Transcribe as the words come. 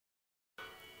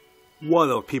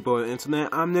What up, people on the internet?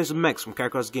 I'm Ninja Max from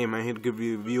Catcross Game. I'm here to give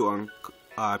you a review on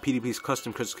PDP's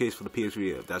custom crystal case for the PS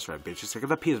Vita. That's right, bitches. Check out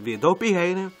that PS Vita. Don't be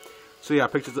hating. So yeah, I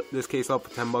picked this case up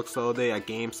for $10 the other day at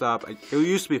GameStop. It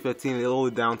used to be 15. It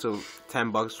lowered down to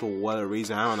 $10 for whatever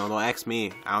reason. I don't know. Don't ask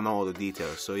me. I don't know all the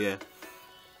details. So yeah.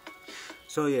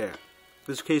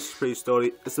 This case is pretty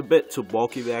sturdy. It's a bit too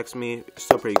bulky if you ask me. It's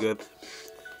still pretty good.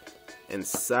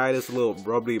 Inside is a little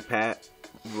rubbery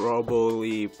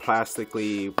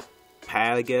plastically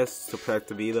pad, I guess, to protect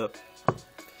the Vita.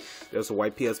 There's a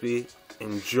white PSV.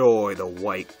 Enjoy the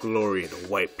white glory of the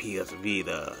white PS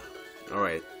Vita.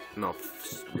 Alright, enough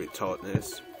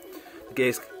retardedness.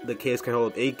 The case can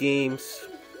hold 8 games,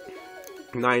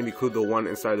 9 include the one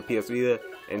inside the PS Vita,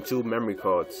 and 2 memory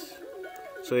cards.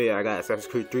 So yeah, I got Assassin's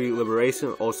Creed 3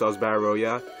 Liberation, All Stars Battle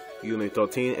Royale, Unit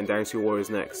 13, and Dynasty Warriors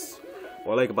next.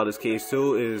 What I like about this case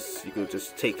too is you could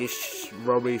just take this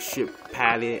rubbery shit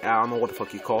padding, I don't know what the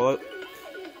fuck you call it,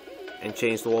 and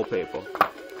change the wallpaper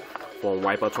from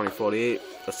Wipeout 2048.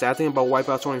 The sad thing about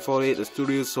Wipeout 2048, the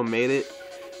studios who made it,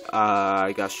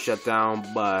 it got shut down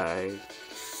by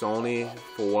Sony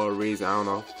for whatever reason, I don't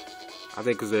know. I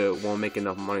think because they won't make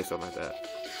enough money, something like that.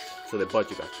 So their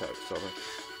budget got cut, something.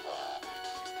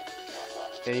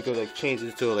 And you could like change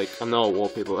it to like another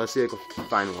wallpaper. Let's see if I can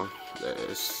find one.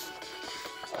 There's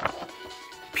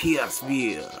PS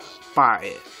Vita, buy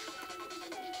it.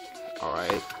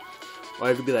 Alright. Or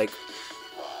it could be like,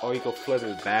 or you could flip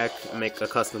it back and make a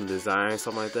custom design,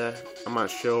 something like that. I'm not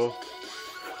sure.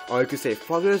 Or you could say,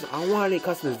 fuck this, I don't want any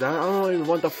custom design, I don't even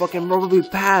want the fucking rubbery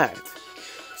pad.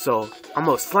 So, I'm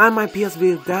gonna slide my PS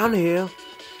Vita down here,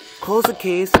 close the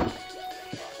case,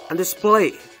 and display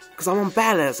it. Cause I'm a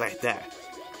badass like that.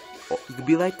 Or you could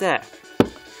be like that.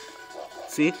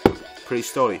 See? Pretty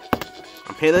sturdy.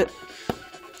 I'm hit it.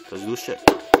 Let's do shit.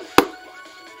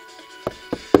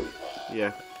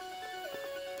 Yeah.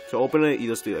 To open it, you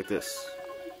just do it like this.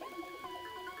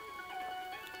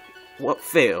 What?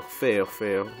 Fail.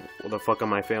 What the fuck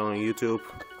am I failing on YouTube?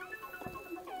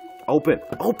 Open.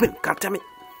 God damn it.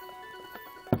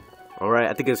 Alright,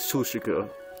 I think it's too secure.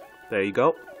 There you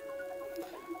go.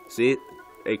 See it?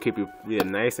 They keep you really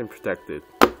nice and protected.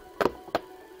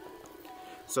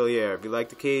 So yeah, if you like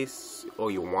the case or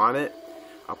you want it,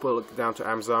 I'll put it down to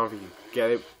Amazon if you get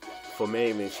it for me,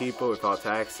 even cheaper without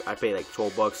tax. I pay like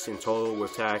 $12 in total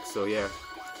with tax, so yeah.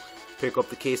 Pick up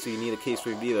the case if you need a case for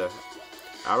your Vita.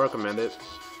 I recommend it.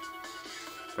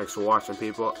 Thanks for watching,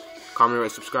 people. Comment,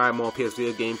 rate, subscribe. More PS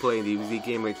Vita gameplay and DVD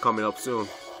gameplay coming up soon.